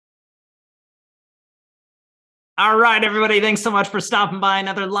All right, everybody. Thanks so much for stopping by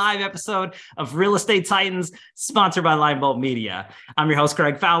another live episode of Real Estate Titans, sponsored by Linebolt Media. I'm your host,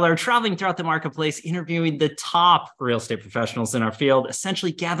 Greg Fowler, traveling throughout the marketplace, interviewing the top real estate professionals in our field,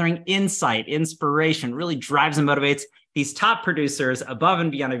 essentially gathering insight, inspiration, really drives and motivates these top producers above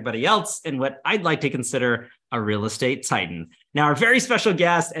and beyond everybody else in what I'd like to consider a real estate titan. Now, our very special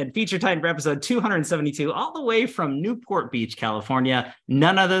guest and feature titan for episode 272, all the way from Newport Beach, California,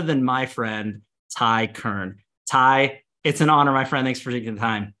 none other than my friend, Ty Kern. Ty, it's an honor, my friend. Thanks for taking the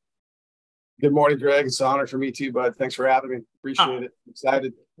time. Good morning, Greg. It's an honor for me too, bud. Thanks for having me. Appreciate it.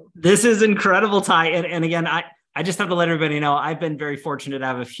 Excited. This is incredible, Ty. And again, I just have to let everybody know I've been very fortunate to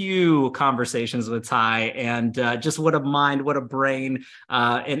have a few conversations with Ty, and just what a mind, what a brain,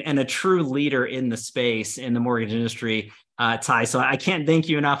 and a true leader in the space, in the mortgage industry, Ty. So I can't thank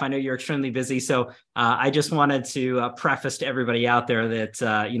you enough. I know you're extremely busy. So I just wanted to preface to everybody out there that,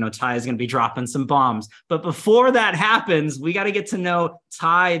 Ty is going to be dropping some bombs. But before that happens, we got to get to know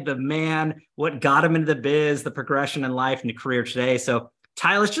Ty, the man, what got him into the biz, the progression in life and the career today. So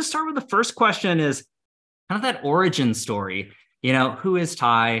Ty, let's just start with the first question is kind of that origin story. Who is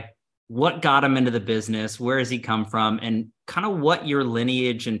Ty? What got him into the business? Where has he come from? And kind of what your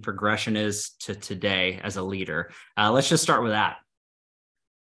lineage and progression is to today as a leader. Let's just start with that.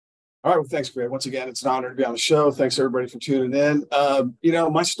 All right. Well, thanks, Greg. Once again, it's an honor to be on the show. Thanks, everybody, for tuning in.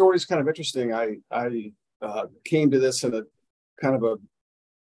 My story is kind of interesting. I came to this in a kind of a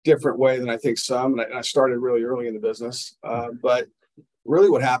different way than I think some. And I started really early in the business. But really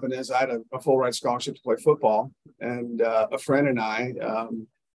what happened is I had a full ride scholarship to play football. And a friend and I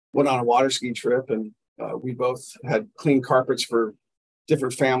went on a water ski trip, and we both had clean carpets for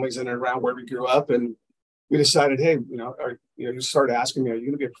different families in and around where we grew up. And we decided, hey, you started asking me, are you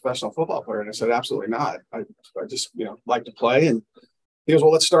going to be a professional football player? And I said, absolutely not. I just, like to play. And he goes,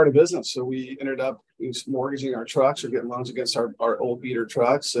 well, let's start a business. So we ended up mortgaging our trucks or getting loans against our old beater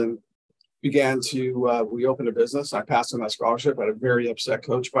trucks, and began to, we opened a business. I passed on that scholarship. I had a very upset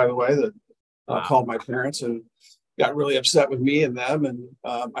coach, by the way, that called my parents and got really upset with me and them. And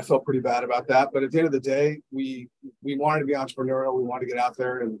I felt pretty bad about that. But at the end of the day, we wanted to be entrepreneurial. We wanted to get out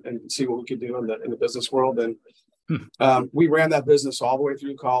there and see what we could do in the business world. And we ran that business all the way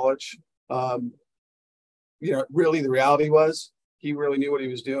through college. Really the reality was he really knew what he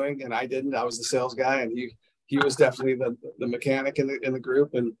was doing and I didn't. I was the sales guy, and he was definitely the mechanic in the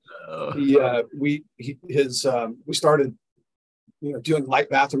group. And we started doing light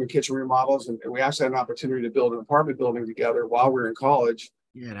bathroom and kitchen remodels. And we actually had an opportunity to build an apartment building together while we were in college.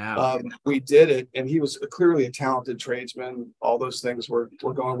 We did it. And he was clearly a talented tradesman. All those things were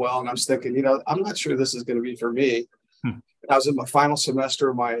going well. And I was thinking, I'm not sure this is going to be for me. I was in my final semester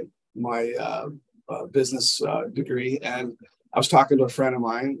of my business degree. And I was talking to a friend of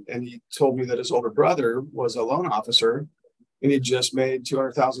mine, and he told me that his older brother was a loan officer, and he just made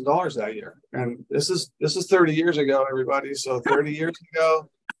 $200,000 that year. And this is 30 years ago, everybody. So 30 years ago,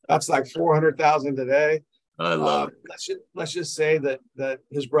 that's like 400,000 today. I love it. Let's just say that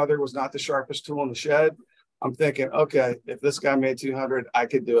his brother was not the sharpest tool in the shed. I'm thinking, okay, if this guy made 200, I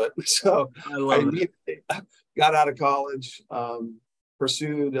could do it. So I got out of college,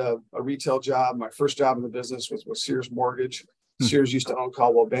 pursued a retail job. My first job in the business was with Sears Mortgage. Sears used to own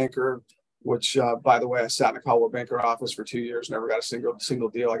Caldwell Banker, which, by the way, I sat in the Caldwell Banker office for 2 years, never got a single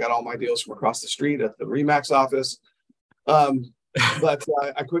deal. I got all my deals from across the street at the Remax office. But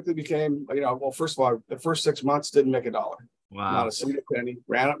I quickly became, first of all, the first 6 months didn't make $1. Wow. Not a single penny.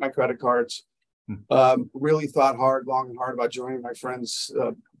 Ran up my credit cards. Really thought long and hard about joining my friend's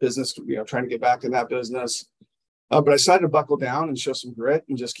business, trying to get back in that business. But I decided to buckle down and show some grit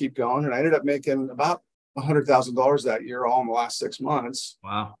and just keep going. And I ended up making about $100,000 that year, all in the last 6 months.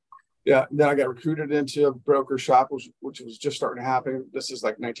 Wow. Yeah. Then I got recruited into a broker shop, which was just starting to happen. This is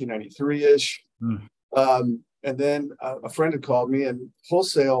like 1993-ish. And then a friend had called me, and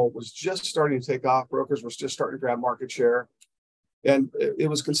wholesale was just starting to take off. Brokers were just starting to grab market share. And it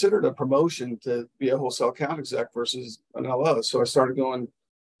was considered a promotion to be a wholesale account exec versus an LO. So I started going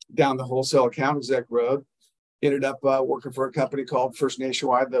down the wholesale account exec road. Ended up working for a company called First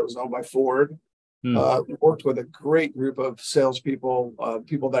Nationwide that was owned by Ford. Worked with a great group of salespeople,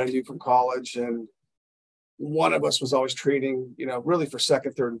 people that I knew from college. And one of us was always trading, really for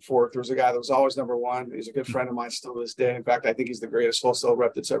second, third, and fourth. There was a guy that was always number one. He's a good friend of mine still to this day. In fact, I think he's the greatest wholesale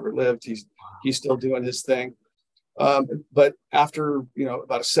rep that's ever lived. He's still doing his thing. But after,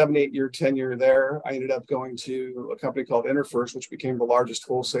 about a 7-8 year tenure there, I ended up going to a company called InterFirst, which became the largest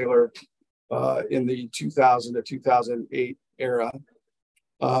wholesaler in the 2000 to 2008 era.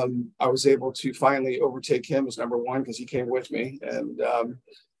 I was able to finally overtake him as number one because he came with me. And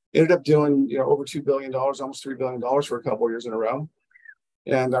Ended up doing, over $2 billion, almost $3 billion for a couple of years in a row.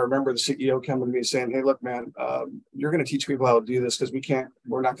 And I remember the CEO coming to me saying, "Hey, look, man, you're going to teach people how to do this because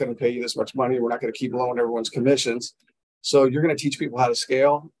we're not going to pay you this much money. We're not going to keep blowing everyone's commissions. So you're going to teach people how to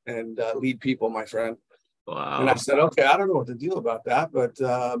scale and lead people, my friend." Wow. And I said, "Okay, I don't know what to do about that, but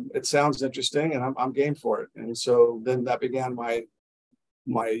it sounds interesting, and I'm game for it." And so then that began my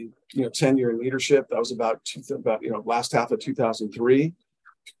tenure in leadership. That was about last half of 2003.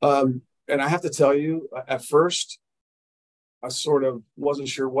 And I have to tell you, at first, I sort of wasn't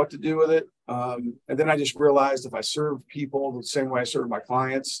sure what to do with it. And then I just realized if I serve people the same way I serve my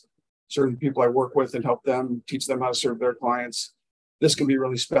clients, serve the people I work with and help them, teach them how to serve their clients, this can be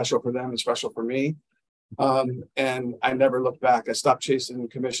really special for them and special for me. And I never looked back. I stopped chasing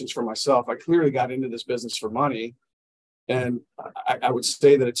commissions for myself. I clearly got into this business for money. And I would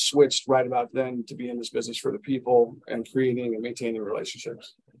say that it switched right about then to be in this business for the people and creating and maintaining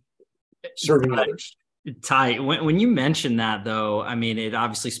relationships, serving others. Ty, when you mention that, though, I mean, it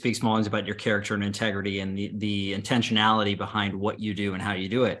obviously speaks volumes about your character and integrity and the intentionality behind what you do and how you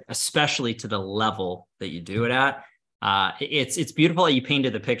do it, especially to the level that you do it at. It's beautiful that you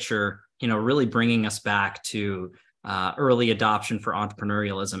painted the picture, really bringing us back to early adoption for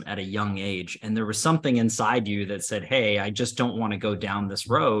entrepreneurialism at a young age. And there was something inside you that said, "Hey, I just don't want to go down this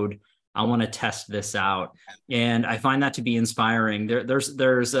road. I want to test this out." And I find that to be inspiring.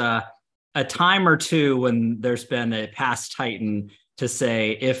 There's a time or two when there's been a past titan to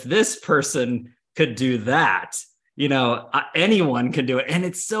say, if this person could do that, anyone can do it. And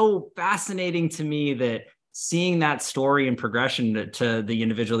it's so fascinating to me that seeing that story and progression to the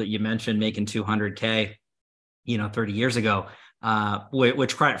individual that you mentioned making 200K, 30 years ago,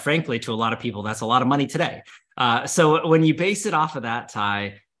 which quite frankly, to a lot of people, that's a lot of money today. So when you base it off of that,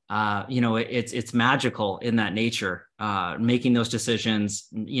 Ty, it's magical in that nature, making those decisions,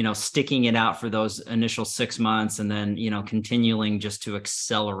 sticking it out for those initial 6 months and then, continuing just to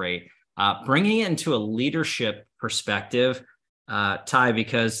accelerate, bringing it into a leadership perspective, Ty,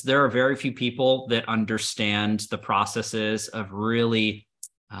 because there are very few people that understand the processes of really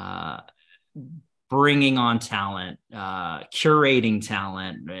bringing on talent, curating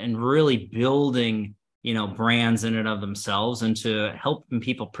talent, and really building brands in and of themselves, and to help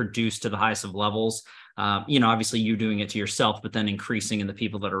people produce to the highest of levels. Obviously you doing it to yourself, but then increasing in the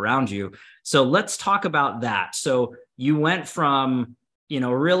people that are around you. So let's talk about that. So you went from,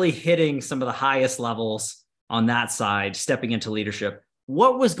 really hitting some of the highest levels on that side, stepping into leadership.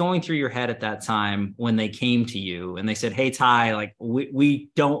 What was going through your head at that time when they came to you and they said, "Hey, Ty, like we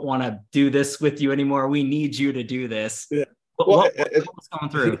don't want to do this with you anymore. We need you to do this." Yeah. What was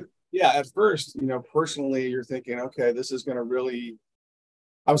going through? Yeah, at first, personally, you're thinking, okay, this is going to really.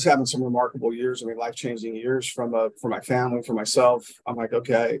 I was having some remarkable years. I mean, life-changing years for my family, for myself. I'm like,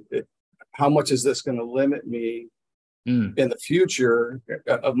 okay, how much is this going to limit me in the future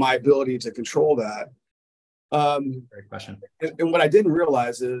of my ability to control that? Great question. And what I didn't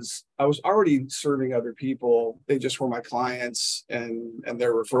realize is I was already serving other people. They just were my clients and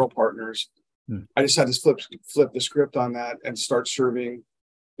their referral partners. I just had to flip the script on that and start serving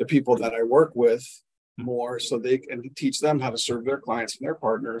the people that I work with more, so they can teach them how to serve their clients and their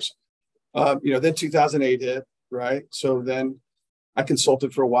partners. Then 2008 hit, right? So then I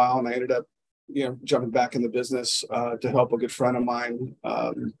consulted for a while, and I ended up, jumping back in the business to help a good friend of mine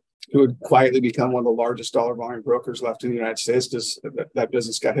who had quietly become one of the largest dollar volume brokers left in the United States, because that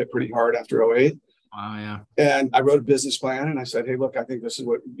business got hit pretty hard after 2008. Wow, yeah. And I wrote a business plan, and I said, "Hey, look, I think this is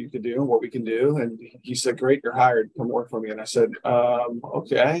what you could do and what we can do." And he said, "Great, you're hired. Come work for me." And I said,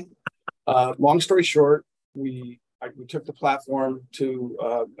 "Okay." Long story short, we took the platform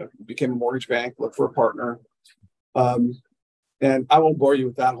to became a mortgage bank, look for a partner. And I won't bore you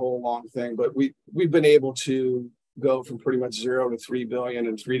with that whole long thing, but we've been able to go from pretty much 0 to 3 billion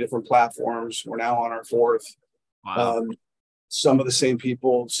in 3 different platforms. We're now on our 4th. Wow. Some of the same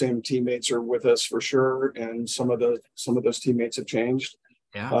people, same teammates are with us for sure, and some of those teammates have changed.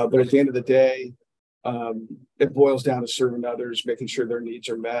 Yeah. But at the end of the day, it boils down to serving others, making sure their needs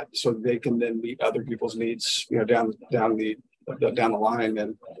are met, so they can then meet other people's needs, down the line.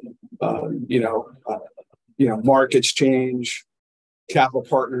 And markets change, capital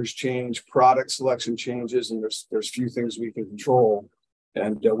partners change, product selection changes, and there's few things we can control,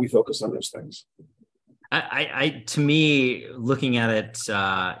 and we focus on those things. To me, looking at it,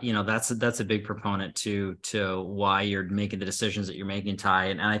 that's a big proponent to why you're making the decisions that you're making, Ty.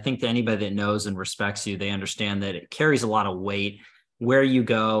 And I think to anybody that knows and respects you, they understand that it carries a lot of weight where you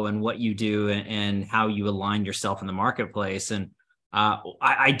go and what you do and how you align yourself in the marketplace. And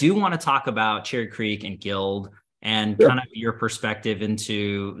I do want to talk about Cherry Creek and Guild and Sure. kind of your perspective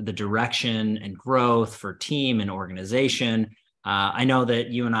into the direction and growth for team and organization. I know that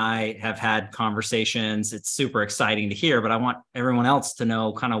you and I have had conversations. It's super exciting to hear, but I want everyone else to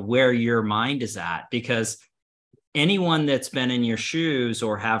know kind of where your mind is at, because anyone that's been in your shoes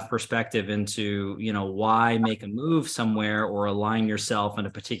or have perspective into, why make a move somewhere or align yourself in a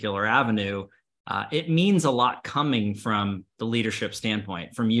particular avenue, it means a lot coming from the leadership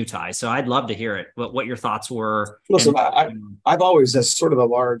standpoint from you, Ty. So I'd love to hear it, what your thoughts were. Listen, I've always, as sort of a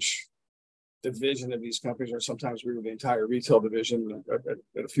large division of these companies, or sometimes we were the entire retail division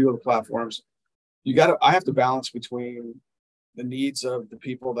at a few of the platforms. I have to balance between the needs of the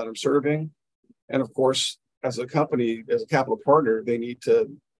people that I'm serving, and of course, as a company, as a capital partner, they need to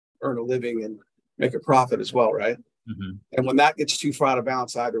earn a living and make a profit as well, right? Mm-hmm. And when that gets too far out of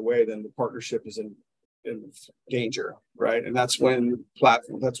balance either way, then the partnership is in danger, right? And that's when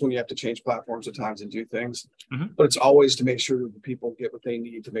you have to change platforms at times and do things. Mm-hmm. But it's always to make sure that the people get what they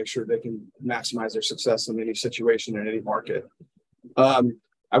need to make sure they can maximize their success in any situation in any market.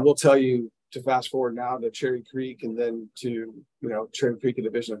 I will tell you, to fast forward now to Cherry Creek and then to Cherry Creek, a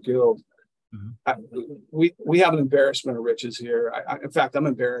division of Guild. Mm-hmm. We have an embarrassment of riches here. In fact, I'm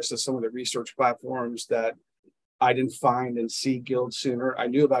embarrassed at some of the research platforms that I didn't find and see Guild sooner. I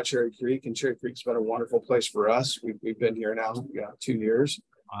knew about Cherry Creek, and Cherry Creek's been a wonderful place for us. We've been here now 2 years.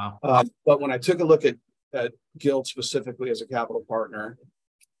 Wow. But when I took a look at Guild specifically as a capital partner,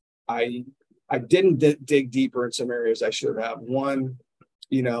 I didn't dig deeper in some areas I should have. One,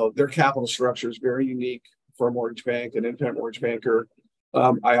 their capital structure is very unique for a mortgage bank, an independent mortgage banker.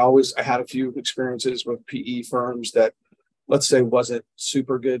 I had a few experiences with PE firms that, let's say, wasn't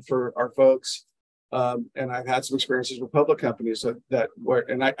super good for our folks. And I've had some experiences with public companies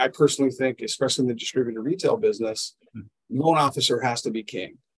and I personally think, especially in the distributed retail business, loan officer has to be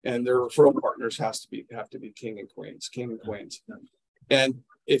king, and their referral partners have to be king and queens. And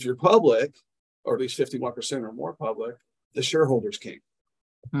if you're public, or at least 51% or more public, the shareholder's king.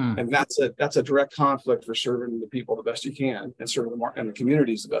 And that's a direct conflict for serving the people the best you can and serving the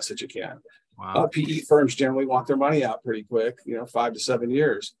communities the best that you can. Wow. PE firms generally want their money out pretty quick, 5 to 7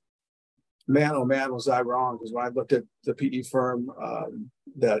 years. Man, oh man, was I wrong? Because when I looked at the PE firm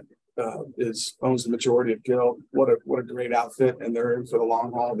that owns the majority of Guild, what a great outfit, and they're in for the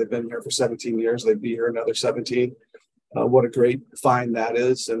long haul. They've been here for 17 years. They'd be here another 17. What a great find that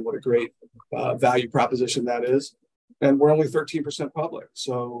is, and what a great value proposition that is. And we're only 13% public.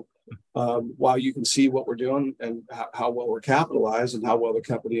 So while you can see what we're doing and how well we're capitalized and how well the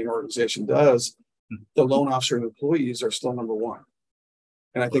company and organization does, the loan officer and employees are still number one.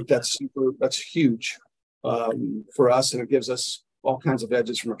 And I think that's huge for us, and it gives us all kinds of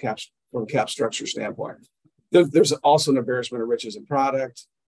edges from a cap structure standpoint. There's also an embarrassment of riches in product.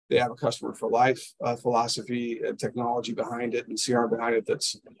 They have a customer for life philosophy and technology behind it, and CRM behind it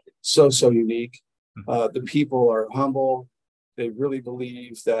that's so unique. The people are humble. They really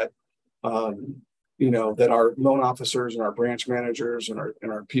believe that that our loan officers and our branch managers and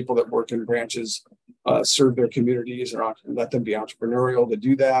our people that work in branches serve their communities and let them be entrepreneurial to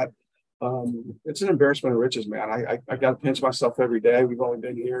do that. It's an embarrassment of riches, man. I got to pinch myself every day. We've only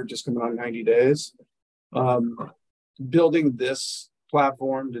been here just coming on 90 days. Building this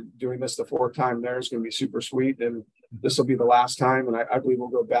platform, doing this the fourth time there is going to be super sweet, and this will be the last time. And I believe we'll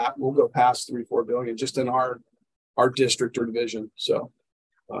go past 3-4 billion just in our district or division. So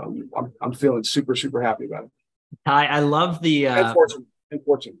I'm feeling super happy about it. Ty, I love the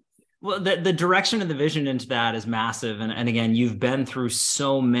unfortunate. Well, the direction of the vision into that is massive. And again, you've been through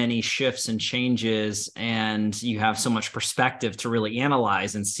so many shifts and changes, and you have so much perspective to really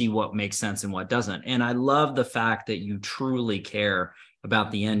analyze and see what makes sense and what doesn't. And I love the fact that you truly care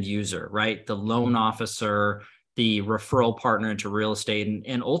about the end user, right? The loan officer, the referral partner into real estate,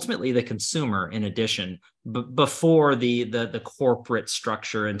 and ultimately the consumer in addition, before the corporate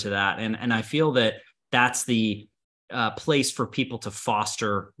structure into that. And I feel that that's the place for people to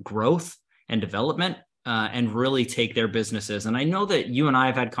foster growth and development and really take their businesses. And I know that you and I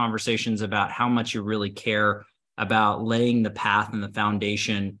have had conversations about how much you really care about laying the path and the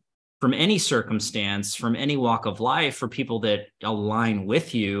foundation from any circumstance, from any walk of life, for people that align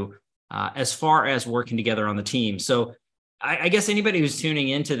with you as far as working together on the team. So I guess anybody who's tuning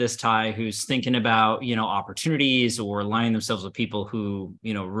into this, Ty, who's thinking about, opportunities or aligning themselves with people who,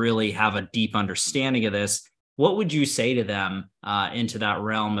 really have a deep understanding of this, what would you say to them into that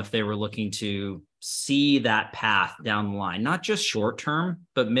realm if they were looking to see that path down the line, not just short term,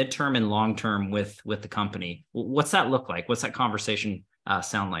 but midterm and long term with the company? What's that look like? What's that conversation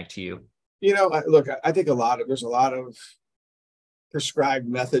sound like to you? Look, I think there's a lot of prescribed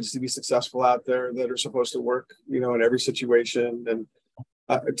methods to be successful out there that are supposed to work, in every situation. And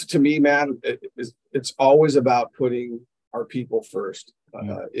to me, man, it's always about putting our people first.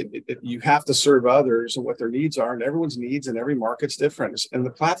 You have to serve others and what their needs are, and everyone's needs in every market's different, and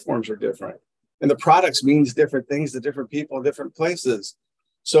the platforms are different, and the products means different things to different people in different places.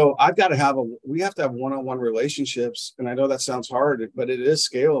 So we have to have one-on-one relationships, and I know that sounds hard, but it is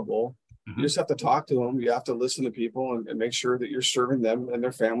scalable. You just have to talk to them. You have to listen to people and make sure that you're serving them and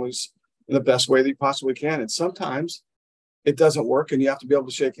their families in the best way that you possibly can. And sometimes it doesn't work, and you have to be able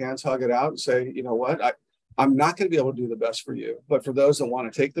to shake hands, hug it out, and say, you know what, I'm not going to be able to do the best for you. But for those that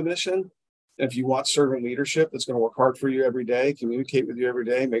want to take the mission, if you want servant leadership that's going to work hard for you every day, communicate with you every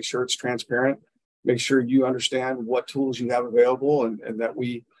day, make sure it's transparent, make sure you understand what tools you have available, and that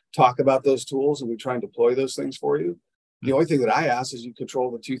we talk about those tools and we try and deploy those things for you. The only thing that I ask is you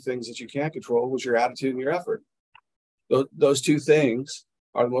control the two things that you can't control, which is your attitude and your effort. Those two things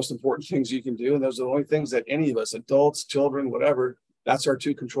are the most important things you can do. And those are the only things that any of us, adults, children, whatever, that's our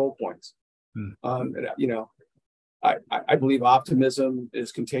two control points. I believe optimism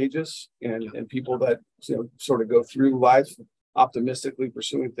is contagious, and people that sort of go through life optimistically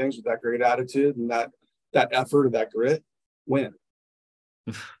pursuing things with that great attitude and that effort or that grit win.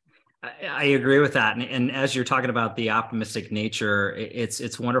 I agree with that. And as you're talking about the optimistic nature,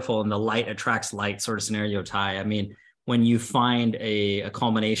 it's wonderful. And the light attracts light sort of scenario, Ty. I mean, when you find a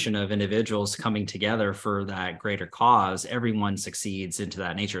culmination of individuals coming together for that greater cause, everyone succeeds into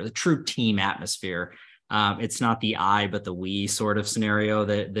that nature, the true team atmosphere. It's not the I, but the we sort of scenario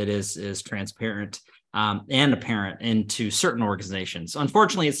that is transparent and apparent into certain organizations.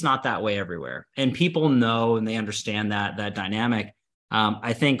 Unfortunately, it's not that way everywhere. And people know and they understand that dynamic.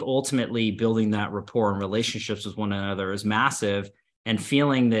 I think ultimately building that rapport and relationships with one another is massive, and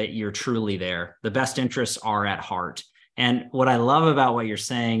feeling that you're truly there. The best interests are at heart. And what I love about what you're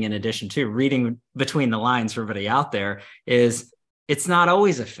saying, in addition to reading between the lines for everybody out there, is it's not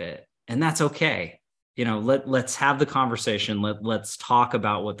always a fit, and that's okay. Let's have the conversation. Let's talk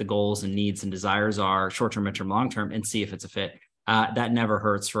about what the goals and needs and desires are, short-term, midterm, long-term, and see if it's a fit. That never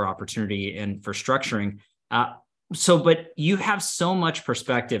hurts for opportunity and for structuring. But you have so much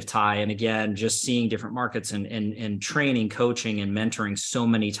perspective, Ty, and again, just seeing different markets and training, coaching, and mentoring so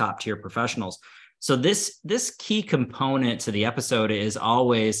many top tier professionals. So this key component to the episode is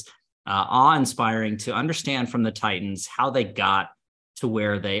always awe-inspiring to understand from the Titans how they got to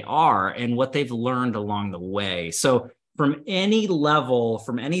where they are and what they've learned along the way. So from any level,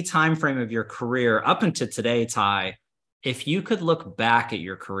 from any time frame of your career up until today, Ty, if you could look back at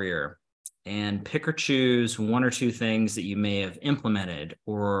your career and pick or choose one or two things that you may have implemented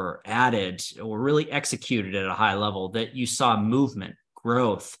or added or really executed at a high level that you saw movement,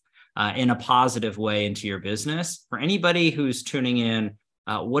 growth in a positive way into your business, for anybody who's tuning in,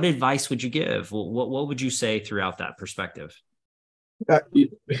 what advice would you give? What would you say throughout that perspective? To me,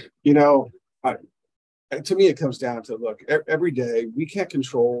 it comes down to, look, every day we can't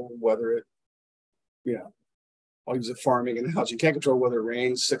control whether I'll use it farming and house. You can't control whether it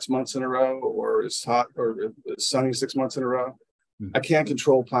rains 6 months in a row or it's hot or it's sunny 6 months in a row. Mm-hmm. I can't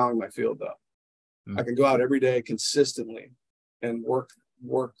control plowing my field though. Mm-hmm. I can go out every day consistently and work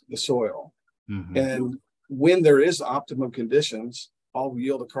the soil. Mm-hmm. And when there is optimum conditions, I'll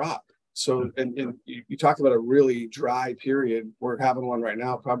yield a crop. So, and you talked about a really dry period. We're having one right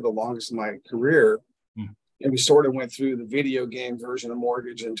now, probably the longest in my career. And we sort of went through the video game version of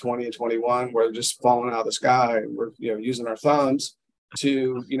mortgage in 20 and 21, where they're just falling out of the sky. And we're, using our thumbs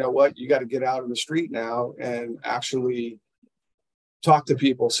to, you got to get out in the street now and actually talk to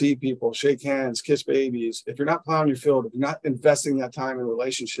people, see people, shake hands, kiss babies. If you're not plowing your field, if you're not investing that time in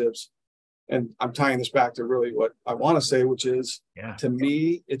relationships, and I'm tying this back to really what I want to say, which is, to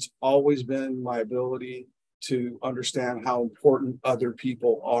me, it's always been my ability to understand how important other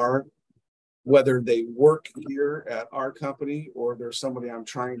people are, whether they work here at our company or there's somebody I'm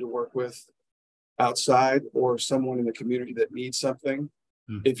trying to work with outside or someone in the community that needs something.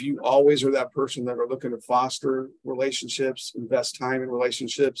 Mm-hmm. If you always are that person that are looking to foster relationships, invest time in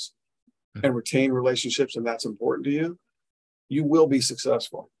relationships, and retain relationships, and that's important to you, you will be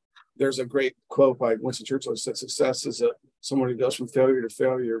successful. There's a great quote by Winston Churchill that said, success is someone who goes from failure to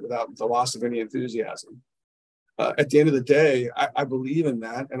failure without the loss of any enthusiasm. At the end of the day, I believe in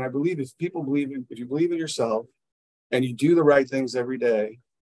that. And I believe if you believe in yourself and you do the right things every day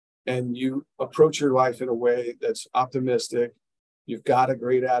and you approach your life in a way that's optimistic, you've got a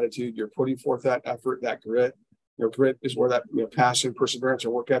great attitude, you're putting forth that effort, that grit. Grit is where that passion, perseverance,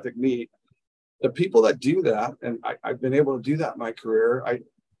 or work ethic meet. The people that do that, and I've been able to do that in my career,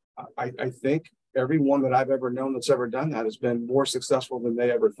 I think everyone that I've ever known that's ever done that has been more successful than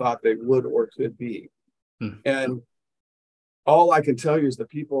they ever thought they would or could be. And all I can tell you is the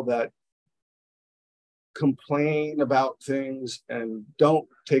people that complain about things and don't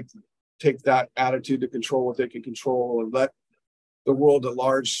take that attitude to control what they can control and let the world at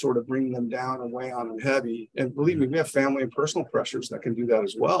large sort of bring them down and weigh on them heavy. And believe me, we have family and personal pressures that can do that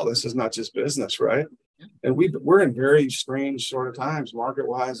as well. This is not just business, right? And we're in very strange sort of times,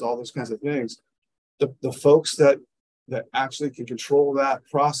 market-wise, all those kinds of things. The folks that actually can control that,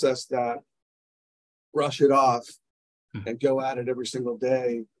 process that, brush it off, and go at it every single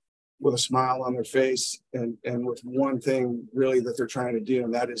day with a smile on their face and with one thing really that they're trying to do,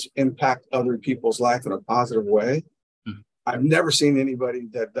 and that is impact other people's life in a positive way. I've never seen anybody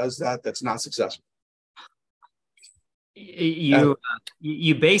that does that that's not successful. You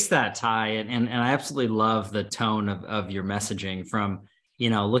base that, Ty, and I absolutely love the tone of your messaging from,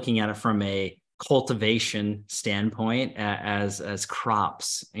 looking at it from a cultivation standpoint as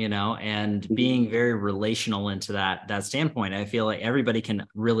crops, and being very relational into that standpoint. I feel like everybody can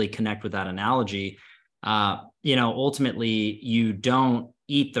really connect with that analogy. Ultimately, you don't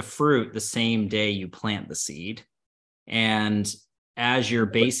eat the fruit the same day you plant the seed. And as you're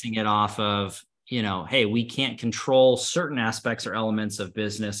basing it off of, hey, we can't control certain aspects or elements of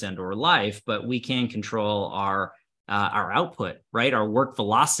business and or life, but we can control our output, right? Our work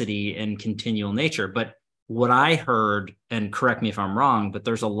velocity and continual nature. But what I heard, and correct me if I'm wrong, but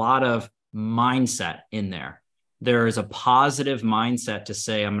there's a lot of mindset in there. There is a positive mindset to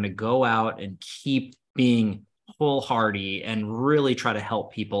say, I'm going to go out and keep being wholehearted and really try to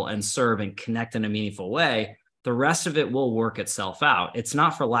help people and serve and connect in a meaningful way. The rest of it will work itself out. It's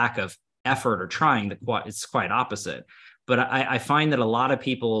not for lack of effort or trying. It's quite opposite. But I find that a lot of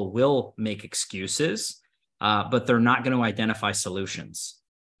people will make excuses, but they're not going to identify solutions.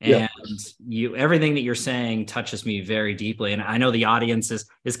 And everything that you're saying touches me very deeply. And I know the audience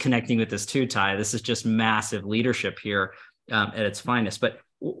is connecting with this too, Ty. This is just massive leadership here at its finest. But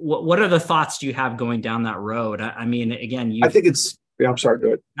what other thoughts do you have going down that road? I mean, again, I think it's, I'm sorry, go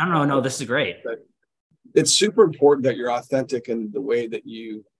ahead. No, this is great. It's super important that you're authentic in the way that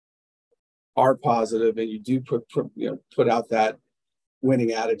you are positive and you do put out that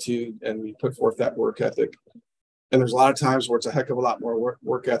winning attitude and you put forth that work ethic. And there's a lot of times where it's a heck of a lot more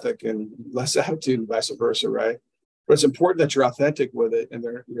work ethic and less attitude and vice versa, right? But it's important that you're authentic with it and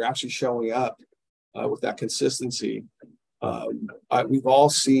you're actually showing up with that consistency. We've all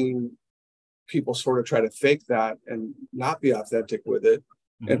seen people sort of try to fake that and not be authentic with it.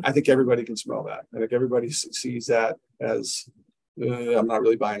 And I think everybody can smell that. I think everybody sees that as, I'm not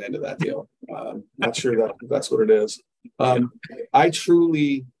really buying into that deal. Not sure that's what it is. I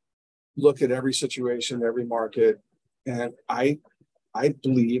truly look at every situation, every market, and I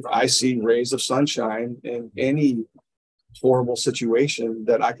believe I see rays of sunshine in any horrible situation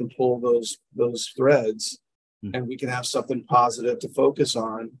that I can pull those threads and we can have something positive to focus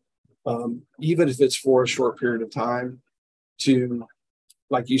on, even if it's for a short period of time to,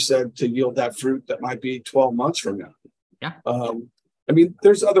 like you said, to yield that fruit that might be 12 months from now. Yeah. I mean,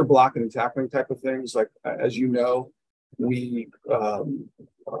 there's other blocking and tackling type of things. Like, as you know, we,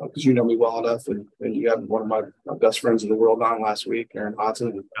 because you know me well enough, and you had one of my best friends in the world on last week, Aaron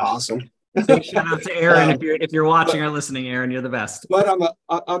Hodson. Awesome. Big shout out to Aaron. If you're watching or listening, Aaron, you're the best. But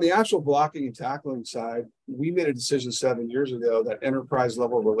on the actual blocking and tackling side, we made a decision 7 years ago that enterprise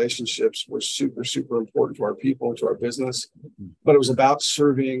level relationships were super, super important to our people, to our business. But it was about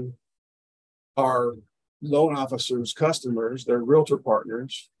serving our loan officers' customers, their realtor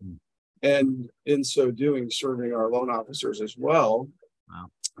partners, and in so doing, serving our loan officers as well. Wow.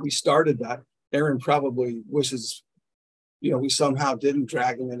 We started that. Aaron probably wishes, we somehow didn't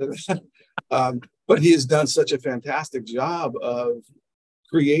drag him into that. But he has done such a fantastic job of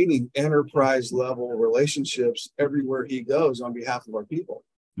creating enterprise level relationships everywhere he goes on behalf of our people.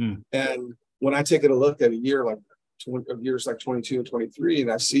 And when I take a look at a year like years like 22 and 23,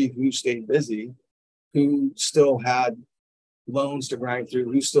 and I see who stayed busy, who still had loans to grind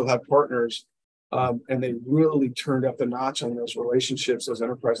through, who still had partners, and they really turned up the notch on those relationships, those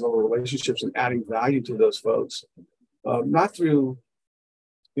enterprise level relationships, and adding value to those folks, not through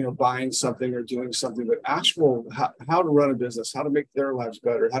buying something or doing something, but actual how to run a business, how to make their lives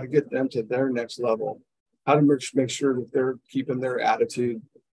better, how to get them to their next level, how to make sure that they're keeping their attitude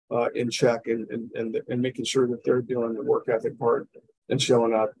in check and making sure that they're doing the work ethic part and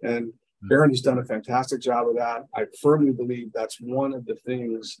showing up. And Aaron has done a fantastic job of that. I firmly believe that's one of the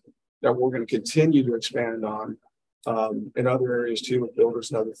things that we're going to continue to expand on in other areas too, with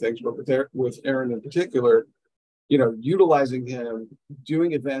builders and other things. But with Aaron in particular, utilizing him,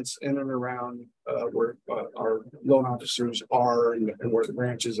 doing events in and around where our loan officers are and where the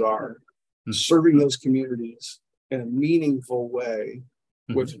branches are, serving those communities in a meaningful way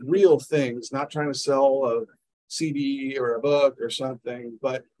with real things, not trying to sell a CD or a book or something,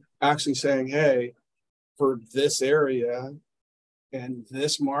 but actually saying, hey, for this area and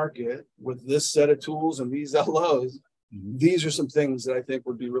this market with this set of tools and these LOs, these are some things that I think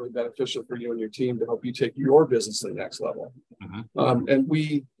would be really beneficial for you and your team to help you take your business to the next level. And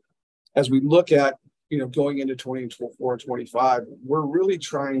as we look at, going into 2024 and 25, we're really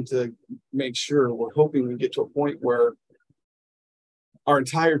trying to make sure, we're hoping we get to a point where our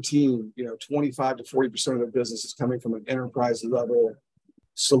entire team, 25 to 40% of the business is coming from an enterprise level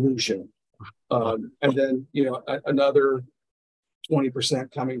solution. And then, another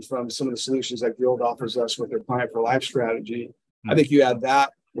 20% coming from some of the solutions that Guild offers us with their Client for Life strategy. I think you add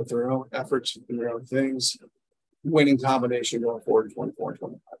that with their own efforts and their own things, winning combination going forward in 24 and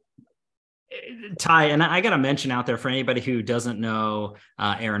 25. Ty, and I got to mention out there for anybody who doesn't know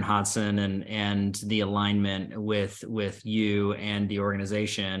Aaron Hodson and the alignment with you and the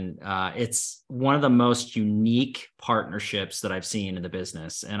organization, it's one of the most unique partnerships that I've seen in the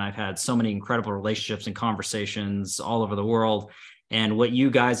business. And I've had so many incredible relationships and conversations all over the world. And what you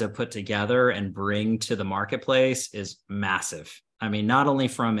guys have put together and bring to the marketplace is massive. I mean, not only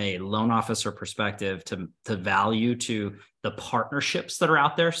from a loan officer perspective to value to the partnerships that are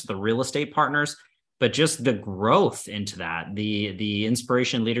out there, so the real estate partners, but just the growth into that, the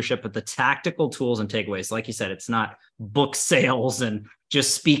inspiration, leadership, but the tactical tools and takeaways. Like you said, it's not book sales and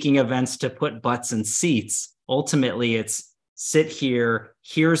just speaking events to put butts in seats. Ultimately, it's sit here,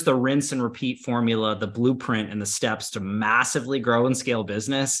 here's the rinse and repeat formula, the blueprint and the steps to massively grow and scale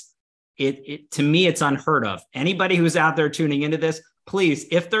business. It to me, it's unheard of. Anybody who's out there tuning into this, please,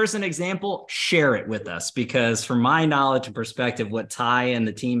 if there's an example, share it with us, because from my knowledge and perspective, what Ty and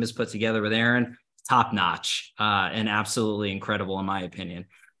the team has put together with Aaron, top notch and absolutely incredible in my opinion.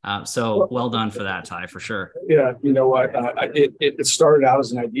 So well done for that, Ty, for sure. Yeah, you know what? It started out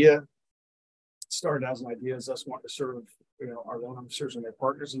as an idea. It started out as an idea as us wanting to serve, our loan officers and their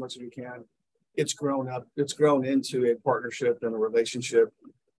partners as much as we can. It's grown up. It's grown into a partnership and a relationship.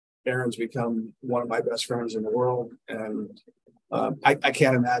 Aaron's become one of my best friends in the world, and I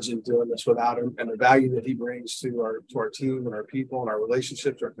can't imagine doing this without him. And the value that he brings to our team and our people and our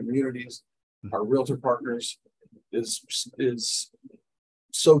relationships, our communities, our realtor partners is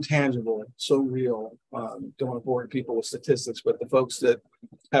so tangible, so real. Don't want to bore people with statistics, but the folks that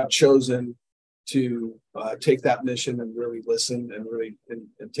have chosen to take that mission and really listen and really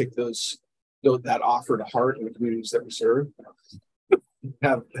and take that offer to heart in the communities that we serve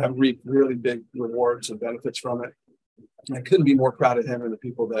have reaped really big rewards and benefits from it. And I couldn't be more proud of him and the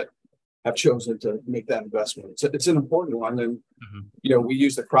people that have chosen to make that investment. It's an important one. And, we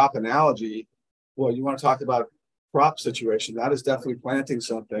use the crop analogy. Well, you want to talk about crop situation, that is definitely planting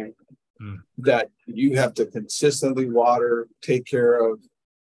something that you have to consistently water, take care of,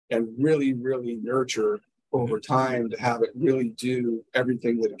 and really, really nurture over time to have it really do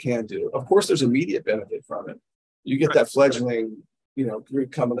everything that it can do. Of course, there's immediate benefit from it. You get that fledgling,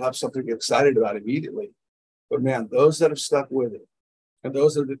 group coming up, something to get excited about immediately. But man, those that have stuck with it, and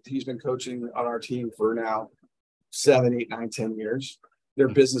those that he's been coaching on our team for now 7, 8, 9, 10 years, their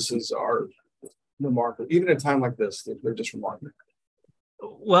businesses are remarkable. Even at a time like this, they're just remarkable.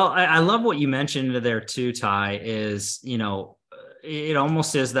 Well, I love what you mentioned there too, Ty, is, it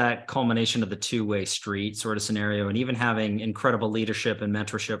almost is that culmination of the two-way street sort of scenario, and even having incredible leadership and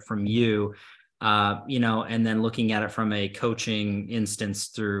mentorship from you, and then looking at it from a coaching instance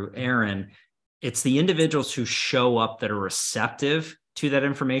through Aaron. It's the individuals who show up that are receptive to that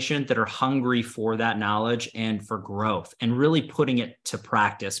information, that are hungry for that knowledge and for growth, and really putting it to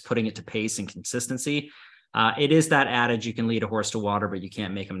practice, putting it to pace and consistency. It is that adage, you can lead a horse to water, but you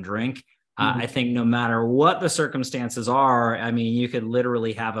can't make them drink. I think no matter what the circumstances are, I mean, you could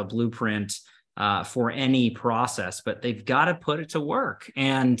literally have a blueprint for any process, but they've got to put it to work.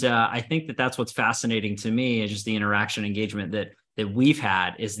 And I think that's what's fascinating to me, is just the interaction engagement that we've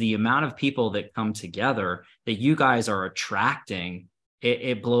had, is the amount of people that come together that you guys are attracting.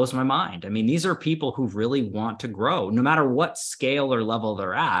 It blows my mind. I mean, these are people who really want to grow, no matter what scale or level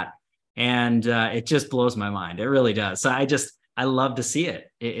they're at. And it just blows my mind. It really does. So I love to see it.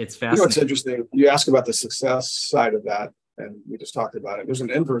 It's fascinating. It's interesting. You ask about the success side of that, and we just talked about it. There's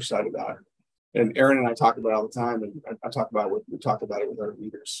an inverse side of that. And Aaron and I talk about it all the time. And we talk about it with our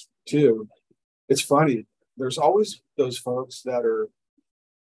leaders too. It's funny. There's always those folks that are,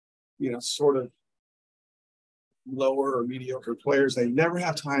 sort of lower or mediocre players. They never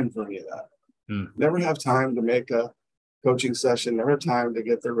have time for any of that. never have time to make a coaching session, never have time to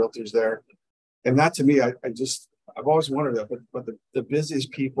get their realtors there. And that to me, I've always wondered that, but the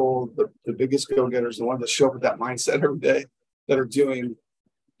busiest people, the biggest go-getters, the ones that show up with that mindset every day, that are doing,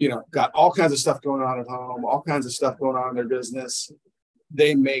 got all kinds of stuff going on at home, all kinds of stuff going on in their business.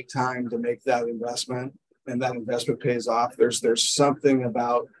 They make time to make that investment, and that investment pays off. There's something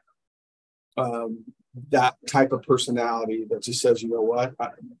about that type of personality that just says, you know what,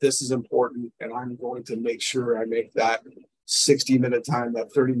 this is important, and I'm going to make sure I make that 60-minute time,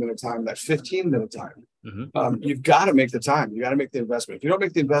 that 30-minute time, that 15-minute time. You've got to make the time. You got to make the investment. If you don't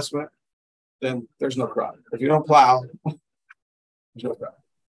make the investment, then there's no crowd. If you don't plow, there's no crowd.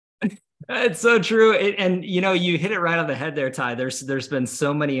 It's so true. And you hit it right on the head there, Ty. There's been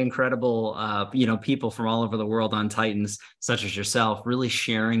so many incredible, people from all over the world on Titans, such as yourself, really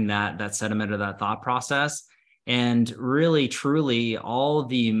sharing that sentiment of that thought process. And really, truly, all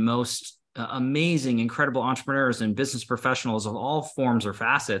the most amazing, incredible entrepreneurs and business professionals of all forms or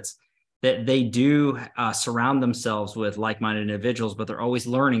facets, that they do surround themselves with like-minded individuals, but they're always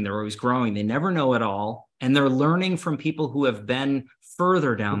learning, they're always growing, they never know it all. And they're learning from people who have been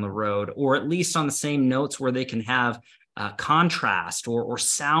further down the road, or at least on the same notes where they can have contrast or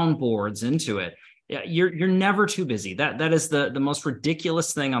soundboards into it. You're never too busy. That is the most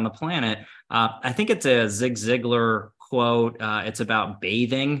ridiculous thing on the planet. I think it's a Zig Ziglar quote. It's about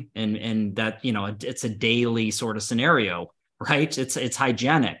bathing, and that, it's a daily sort of scenario, right? It's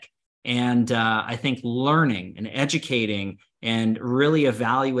hygienic. And I think learning and educating and really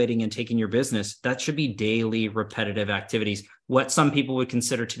evaluating and taking your business, that should be daily repetitive activities. What some people would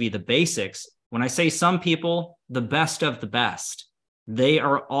consider to be the basics. When I say some people, the best of the best, they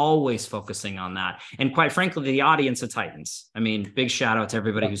are always focusing on that. And quite frankly, the audience of Titans, I mean, big shout out to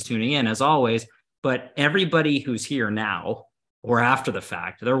everybody who's tuning in as always, but everybody who's here now or after the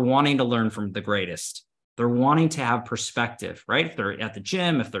fact, they're wanting to learn from the greatest. They're wanting to have perspective, right? If they're at the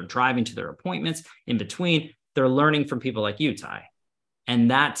gym, if they're driving to their appointments, in between, they're learning from people like you, Ty.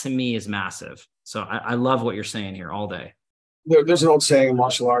 And that to me is massive. So I love what you're saying here all day. There's an old saying in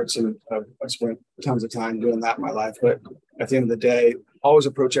martial arts, and I've spent tons of time doing that in my life, but at the end of the day, always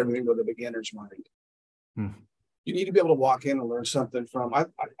approach everything with a beginner's mind. You need to be able to walk in and learn something from,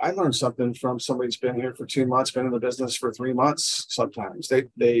 I learned something from somebody who's been here for 2 months, been in the business for 3 months. Sometimes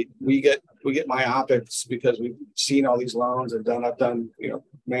we get myopic because we've seen all these loans and I've done,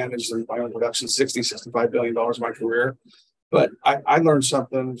 managed in my own production, $65 billion in my career. But I learned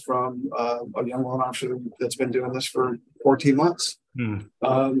something from a young loan officer that's been doing this for 14 months.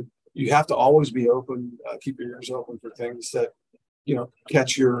 You have to always be open, keep your ears open for things that,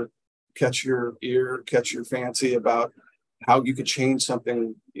 catch your ear, catch your fancy about how you could change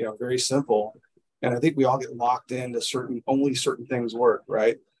something, very simple. And I think we all get locked into only certain things work,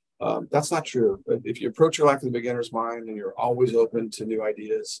 right? That's not true. But if you approach your life with a beginner's mind and you're always open to new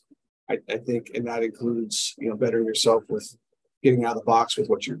ideas, I think, and that includes, bettering yourself with getting out of the box with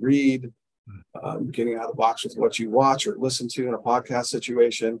what you read, getting out of the box with what you watch or listen to in a podcast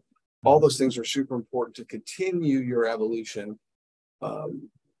situation. All those things are super important to continue your evolution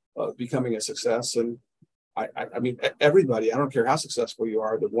of becoming a success. And I mean, everybody, I don't care how successful you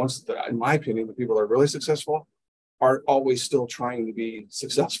are, the ones that, in my opinion, the people that are really successful are always still trying to be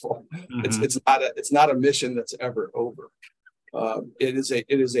successful. It's not a mission that's ever over. It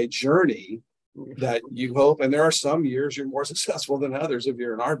is a journey that you hope, and there are some years you're more successful than others if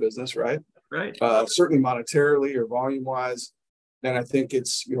you're in our business, right? Right. Certainly monetarily or volume wise. And I think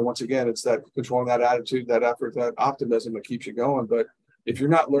it's, once again, it's that controlling that attitude, that effort, that optimism that keeps you going. But if you're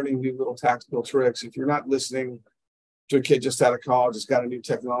not learning new little tactical tricks, if you're not listening to a kid just out of college, that's got a new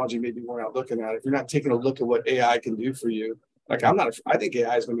technology, maybe we're not looking at it. If you're not taking a look at what AI can do for you, I think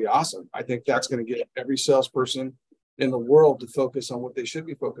AI is going to be awesome. I think that's going to get every salesperson in the world to focus on what they should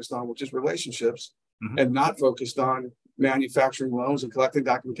be focused on, which is relationships, and not focused on manufacturing loans and collecting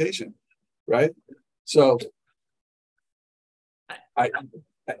documentation, right? So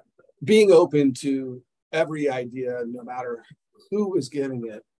being open to every idea, no matter who is giving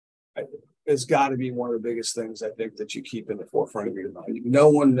it, has got to be one of the biggest things I think that you keep in the forefront of your mind. No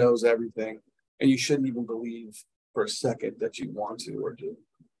one knows everything, and you shouldn't even believe for a second that you want to or do.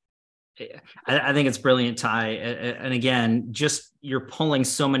 I think it's brilliant, Ty. And again, just you're pulling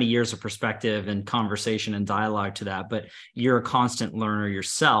so many years of perspective and conversation and dialogue to that, but you're a constant learner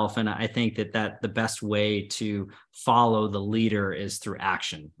yourself. And I think that the best way to follow the leader is through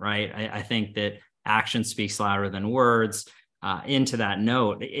action, right? I think that action speaks louder than words. Into that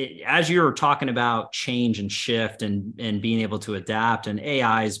note, as you're talking about change and shift and being able to adapt, and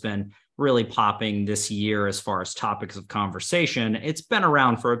AI has been really popping this year as far as topics of conversation. It's been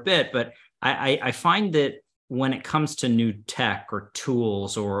around for a bit, but I find that when it comes to new tech or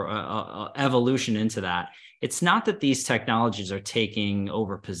tools or evolution into that, it's not that these technologies are taking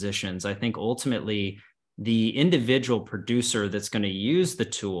over positions. I think ultimately the individual producer that's going to use the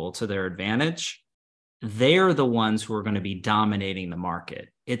tool to their advantage, they're the ones who are going to be dominating the market.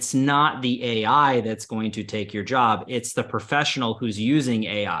 It's not the AI that's going to take your job. It's the professional who's using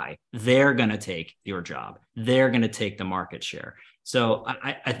AI. They're going to take your job. They're going to take the market share. So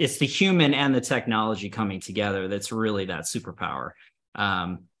it's the human and the technology coming together that's really that superpower,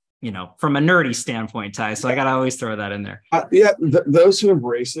 from a nerdy standpoint, Ty. So I got to always throw that in there. Those who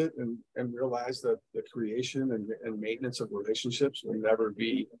embrace it and realize that the creation and maintenance of relationships will never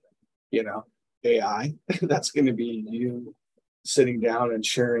be, AI. That's going to be you sitting down and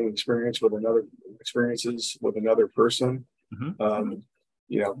sharing experiences with another person. Mm-hmm.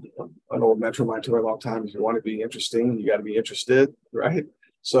 An old mentor of mine told me a long time, if you want to be interesting, you got to be interested, right?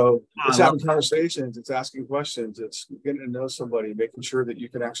 So it's having conversations, it's asking questions, it's getting to know somebody, making sure that you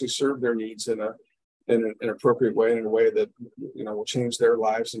can actually serve their needs in an appropriate way, in a way that will change their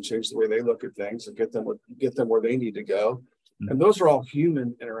lives and change the way they look at things and get them where they need to go. Mm-hmm. And those are all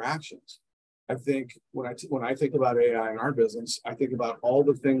human interactions. I think when I think about AI in our business, I think about all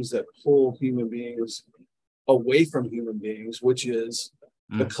the things that pull human beings away from human beings, which is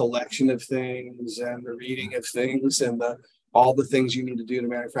the collection of things and the reading of things and all the things you need to do to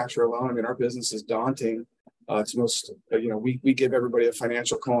manufacture a loan. I mean, our business is daunting. It's most, we give everybody a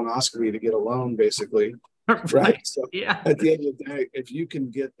financial colonoscopy to get a loan, basically. Right. So at the end of the day, if you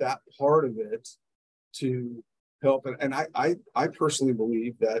can get that part of it to help, and I personally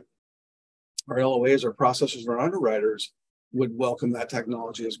believe that our LOAs, our processors, and our underwriters would welcome that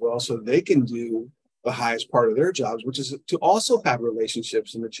technology as well, so they can do the highest part of their jobs, which is to also have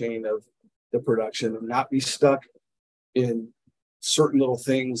relationships in the chain of the production and not be stuck in certain little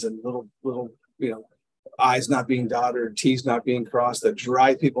things and little I's not being dotted, T's not being crossed that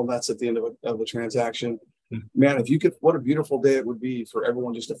drive people nuts at the end of the transaction. Man, if you could, what a beautiful day it would be for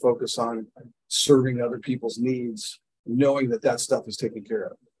everyone just to focus on serving other people's needs, knowing that stuff is taken care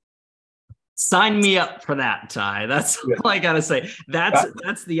of. Sign me up for that, Ty. That's all I gotta say.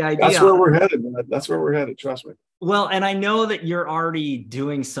 That's the idea. That's where we're headed, man. That's where we're headed. Trust me. Well, and I know that you're already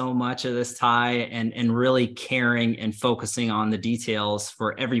doing so much of this, Ty, and really caring and focusing on the details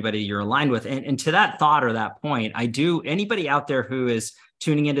for everybody you're aligned with. And to that thought or that point, anybody out there who is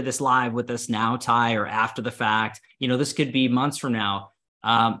tuning into this live with us now, Ty, or after the fact, this could be months from now.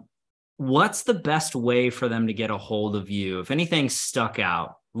 What's the best way for them to get a hold of you? If anything stuck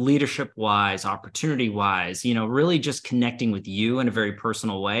out, leadership wise, opportunity wise, really just connecting with you in a very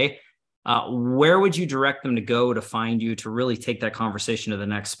personal way, where would you direct them to go to find you, to really take that conversation to the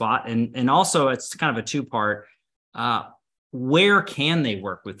next spot? And also it's kind of a two-part, where can they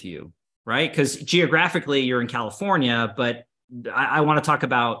work with you, right? Because geographically you're in California, but I want to talk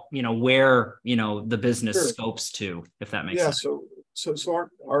about, where, the business scopes to, if that makes sense. So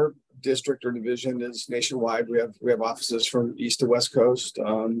our district or division is nationwide. We have offices from east to west coast.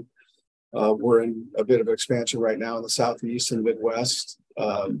 We're in a bit of expansion right now in the southeast and Midwest,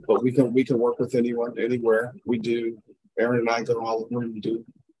 but we can work with anyone anywhere. We do. Aaron and I go all over and do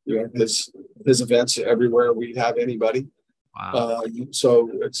his events everywhere we have anybody. Wow. So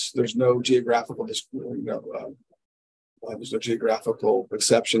there's no geographical there's no geographical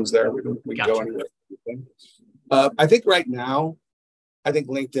exceptions there. We can go anywhere. I think right now,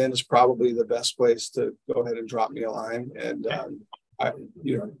 LinkedIn is probably the best place to go ahead and drop me a line. And I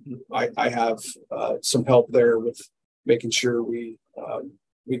have some help there with making sure we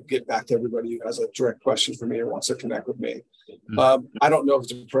get back to everybody who has a direct question for me or wants to connect with me. I don't know if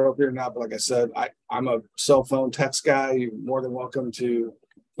it's appropriate or not, but like I said, I'm a cell phone text guy. You're more than welcome to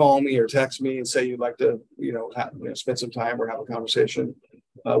call me or text me and say you'd like to, spend some time or have a conversation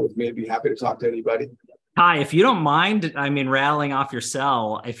with me. I'd be happy to talk to anybody. Ty, if you don't mind, rattling off your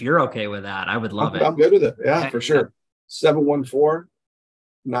cell, if you're okay with that, I would love it. I'm good with it. Yeah, for sure.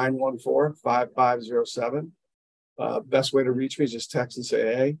 714-914-5507. Best way to reach me is just text and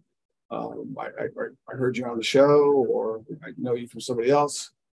say, hey, I heard you on the show, or I know you from somebody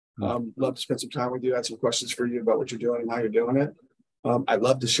else. Love to spend some time with you. I had some questions for you about what you're doing and how you're doing it. I'd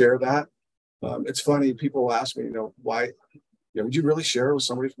love to share that. It's funny, people ask me, why, would you really share with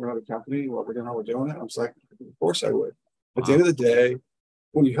somebody from another company what we're doing, how we're doing it? I was like, of course I would. At the end of the day,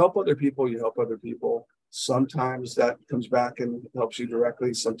 when you help other people, you help other people. Sometimes that comes back and helps you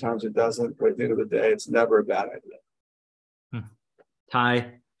directly. Sometimes it doesn't. But at the end of the day, it's never a bad idea.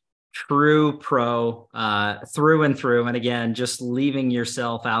 Ty, true pro through and through. And again, just leaving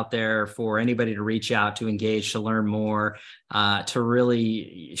yourself out there for anybody to reach out, to engage, to learn more, to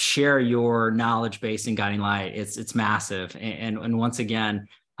really share your knowledge base in guiding light. It's massive. And once again,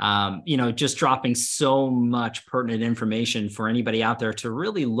 just dropping so much pertinent information for anybody out there to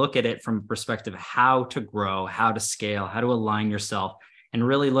really look at it from a perspective of how to grow, how to scale, how to align yourself, and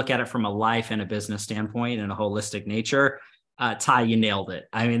really look at it from a life and a business standpoint and a holistic nature. Ty, you nailed it.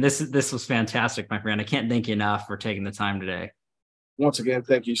 I mean, this was fantastic, my friend. I can't thank you enough for taking the time today. Once again,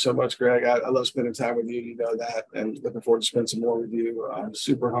 thank you so much, Greg. I love spending time with you. You know that, and looking forward to spend some more with you. I'm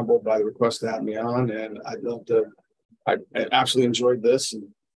super humbled by the request to have me on, and I absolutely enjoyed this and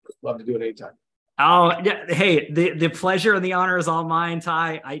love to do it anytime. Oh, yeah. Hey, the pleasure and the honor is all mine,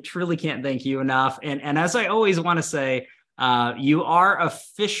 Ty. I truly can't thank you enough. And as I always want to say, you are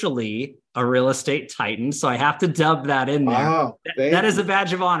officially a real estate titan. So I have to dub that in there. Wow, that is a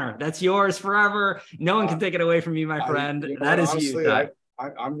badge of honor. That's yours forever. No one can take it away from you, my friend. That is honestly, you.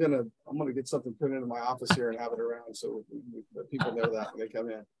 I'm gonna get something put into my office here and have it around so people know that when they come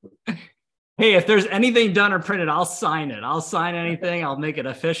in. Hey, if there's anything done or printed, I'll sign it. I'll sign anything. I'll make it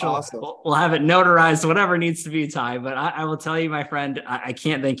official. Awesome. We'll have it notarized, whatever needs to be, Ty. But I will tell you, my friend, I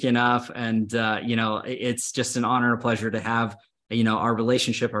can't thank you enough. And, it's just an honor and a pleasure to have, our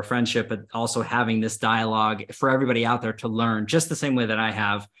relationship, our friendship, but also having this dialogue for everybody out there to learn just the same way that I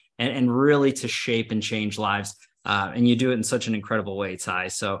have and really to shape and change lives. And you do it in such an incredible way, Ty.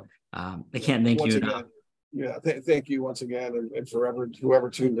 So I can't thank you enough. Yeah, thank you once again, and forever whoever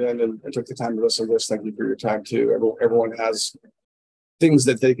tuned in and took the time to listen to this. Thank you for your time too. Everyone has things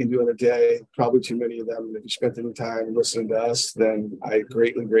that they can do in a day, probably too many of them. And if you spent any time listening to us, then I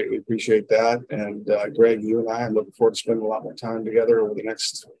greatly appreciate that. And Greg, you and I'm looking forward to spending a lot more time together over the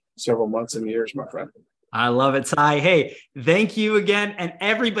next several months and years, my friend. I love it, Ty. Hey, thank you again. And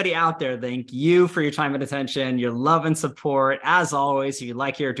everybody out there, thank you for your time and attention, your love and support. As always, if you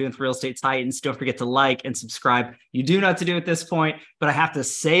like here doing Real Estate Titans, don't forget to like and subscribe. You do know what to do at this point, but I have to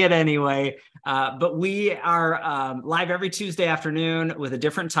say it anyway. But we are live every Tuesday afternoon with a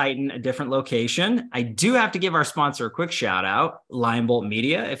different Titan, a different location. I do have to give our sponsor a quick shout out, Lion Bolt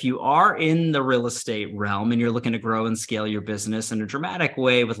Media. If you are in the real estate realm and you're looking to grow and scale your business in a dramatic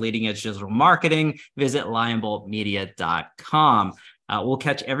way with leading edge digital marketing, visit lionboltmedia.com. We'll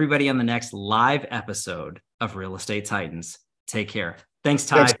catch everybody on the next live episode of Real Estate Titans. Take care. Thanks,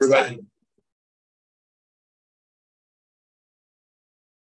 Ty. Thanks, everybody.